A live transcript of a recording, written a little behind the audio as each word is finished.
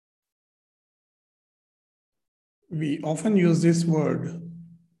We often use this word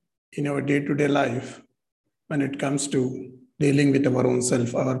in our day-to-day life when it comes to dealing with our own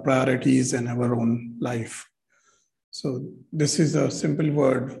self, our priorities, and our own life. So this is a simple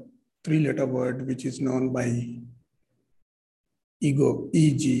word, three-letter word, which is known by ego,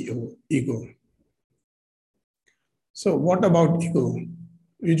 E-G-O, ego. So what about ego?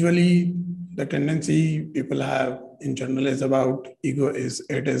 Usually the tendency people have in general is about ego is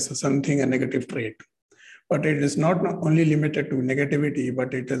it is something, a negative trait. But it is not only limited to negativity,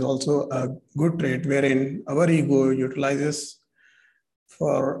 but it is also a good trait wherein our ego utilizes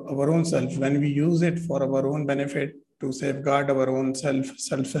for our own self. When we use it for our own benefit to safeguard our own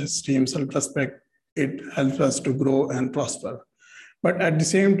self-esteem, self-respect, it helps us to grow and prosper. But at the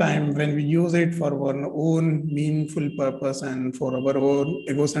same time, when we use it for our own meaningful purpose and for our own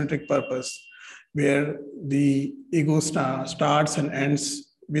egocentric purpose, where the ego starts and ends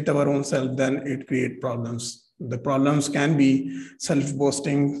with our own self, then it creates problems. The problems can be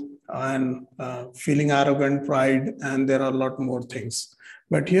self-boasting and feeling arrogant, pride, and there are a lot more things.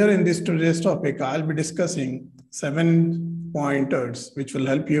 But here in today's topic, I'll be discussing 7 pointers which will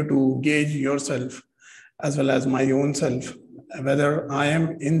help you to gauge yourself as well as my own self, whether I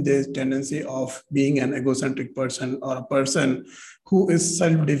am in this tendency of being an egocentric person or a person who is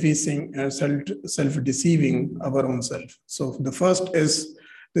self-defeating and self-deceiving our own self. So the first is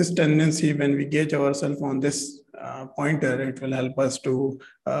this tendency. When we gauge ourselves on this pointer, it will help us to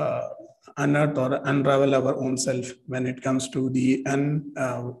unearth or unravel our own self when it comes to the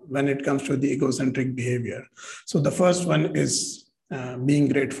egocentric behavior. So the first one is being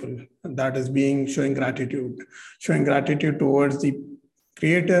grateful. That is showing gratitude towards the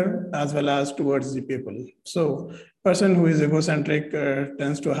creator as well as towards the people. So person who is egocentric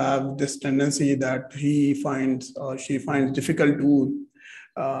tends to have this tendency that he finds or she finds difficult to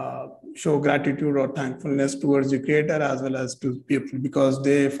show gratitude or thankfulness towards the creator as well as to people, because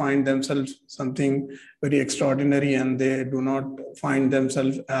they find themselves something very extraordinary and they do not find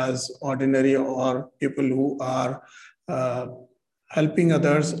themselves as ordinary or people who are helping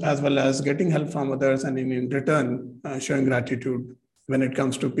others as well as getting help from others, and in return showing gratitude when it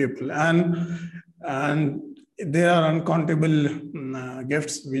comes to people. And there are uncountable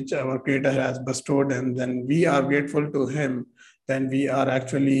gifts which our creator has bestowed, and then we are grateful to him. Then we are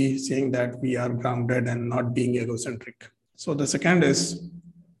actually saying that we are grounded and not being egocentric. So the second is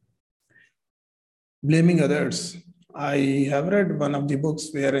blaming others. I have read one of the books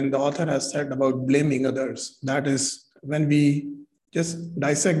wherein the author has said about blaming others. That is, when we just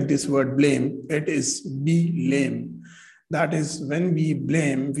dissect this word blame, it is be lame. That is, when we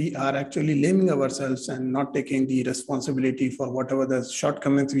blame, we are actually blaming ourselves and not taking the responsibility for whatever the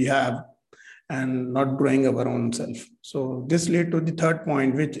shortcomings we have and not growing our own self. So this led to the third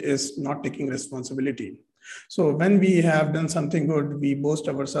point, which is not taking responsibility. So when we have done something good, we boast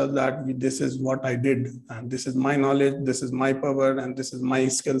ourselves that this is what I did, and this is my knowledge, this is my power, and this is my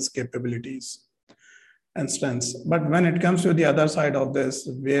skills, capabilities, and strengths. But when it comes to the other side of this,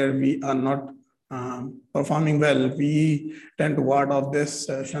 where we are not performing well, we tend to ward off this,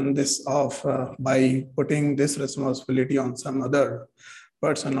 shun this off by putting this responsibility on some other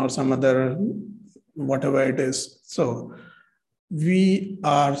person or some other, whatever it is. So we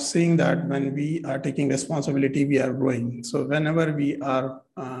are seeing that when we are taking responsibility, we are growing. So whenever we are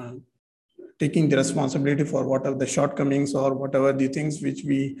taking the responsibility for whatever the shortcomings or whatever the things which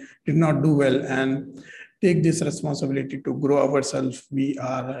we did not do well and take this responsibility to grow ourselves, we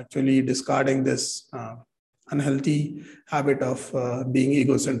are actually discarding this unhealthy habit of being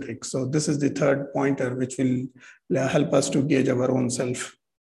egocentric. So this is the third pointer which will help us to gauge our own self.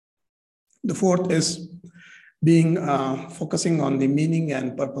 The fourth is focusing on the meaning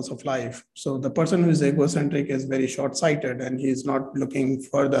and purpose of life. So the person who is egocentric is very short-sighted and he is not looking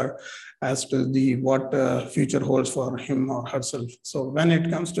further as to what future holds for him or herself. So when it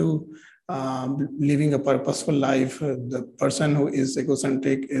comes to living a purposeful life, the person who is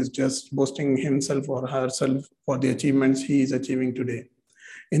egocentric is just boasting himself or herself for the achievements he is achieving today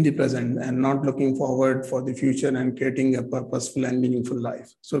in the present and not looking forward for the future and creating a purposeful and meaningful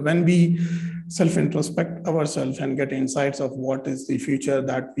life. So when we self-introspect ourselves and get insights of what is the future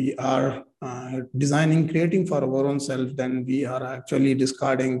that we are designing, creating for our own self, then we are actually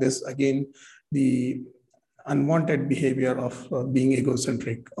discarding this, again, the unwanted behavior of being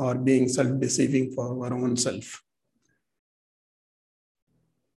egocentric or being self-deceiving for our own self.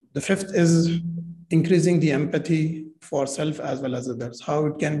 The fifth is increasing the empathy for self as well as others. How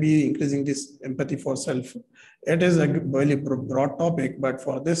it can be increasing this empathy for self? It is a very broad topic, but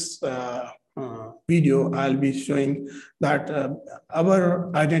for this video, I'll be showing that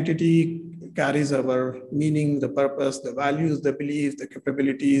our identity carries our meaning, the purpose, the values, the beliefs, the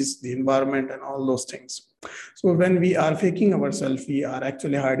capabilities, the environment, and all those things. So when we are faking ourselves, we are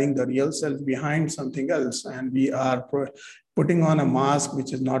actually hiding the real self behind something else, and we are putting on a mask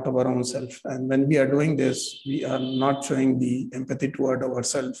which is not our own self. And when we are doing this, we are not showing the empathy toward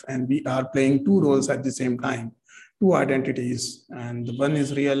ourselves, and we are playing two roles at the same time, two identities, and one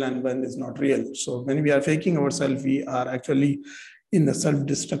is real and one is not real. So when we are faking ourselves, we are actually in the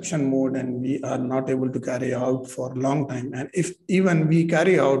self-destruction mode, and we are not able to carry out for a long time. And if even we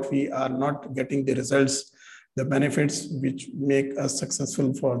carry out, we are not getting the results, the benefits which make us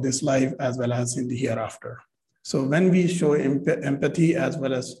successful for this life as well as in the hereafter. So when we show empathy as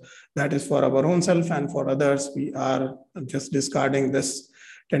well as that is for our own self and for others, we are just discarding this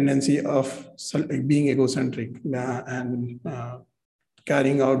tendency of being egocentric and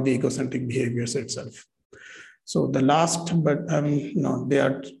carrying out the egocentric behaviors itself. So the last, but no, there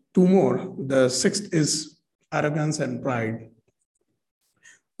are two more. The sixth is arrogance and pride.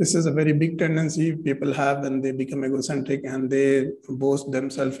 This is a very big tendency people have when they become egocentric, and they boast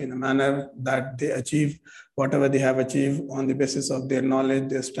themselves in a manner that they achieve whatever they have achieved on the basis of their knowledge,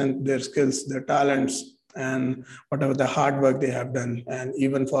 their strength, their skills, their talents, and whatever the hard work they have done. And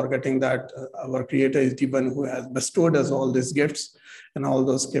even forgetting that our Creator is the one who has bestowed us all these gifts and all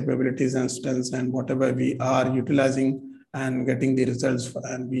those capabilities and strengths, and whatever we are utilizing and getting the results,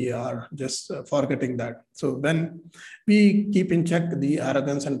 and we are just forgetting that. So when we keep in check the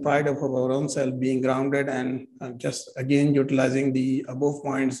arrogance and pride of our own self, being grounded and just again utilizing the above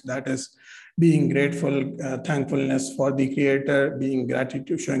points, that is being grateful, thankfulness for the Creator, being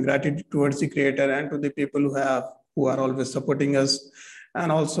gratitude, showing gratitude towards the Creator and to the people who are always supporting us, and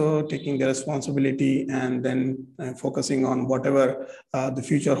also taking the responsibility, and then focusing on whatever the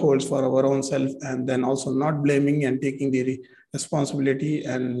future holds for our own self, and then also not blaming and taking the responsibility.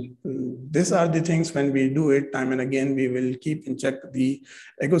 And these are the things, when we do it time and again, we will keep in check the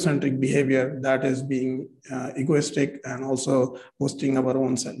egocentric behavior, that is being egoistic and also boasting our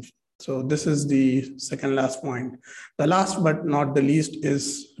own self. So this is the second last point. The last but not the least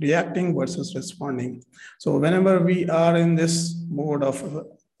is reacting versus responding. So whenever we are in this mode of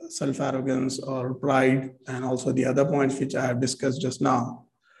self-arrogance or pride, and also the other points which I have discussed just now,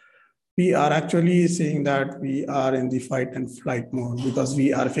 we are actually saying that we are in the fight and flight mode, because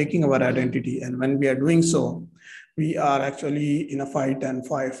we are faking our identity. And when we are doing so, we are actually in a fight and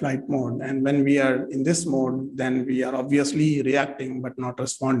flight mode. And when we are in this mode, then we are obviously reacting but not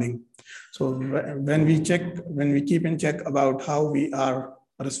responding. So when we keep in check about how we are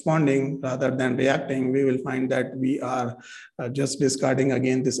responding rather than reacting, we will find that we are just discarding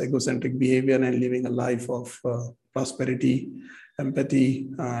again this egocentric behavior and living a life of prosperity, empathy,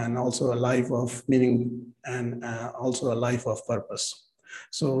 and also a life of meaning, and also a life of purpose.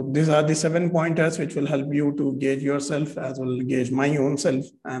 So these are the 7 pointers which will help you to gauge yourself as well as gauge my own self,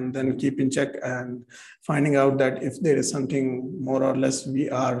 and then keep in check and finding out that if there is something more or less we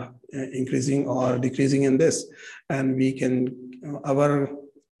are increasing or decreasing in this, and we can, our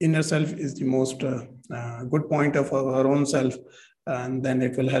inner self is the most good point of our own self, and then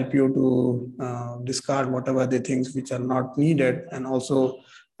it will help you to discard whatever the things which are not needed, and also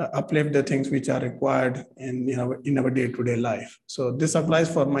uplift the things which are required in our day-to-day life. So this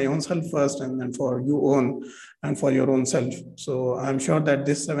applies for my own self first, and then for you own and for your own self. So I'm sure that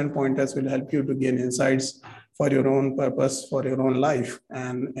these 7 pointers will help you to gain insights for your own purpose, for your own life.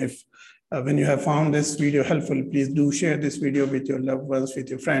 And if when you have found this video helpful, please do share this video with your loved ones, with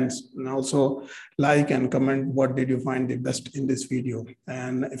your friends, and also like and comment what did you find the best in this video.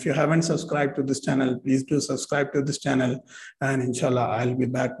 And if you haven't subscribed to this channel, please do subscribe to this channel, and inshallah I'll be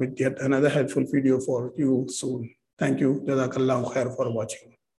back with yet another helpful video for you soon. Thank you. Jazakallahu khair for watching.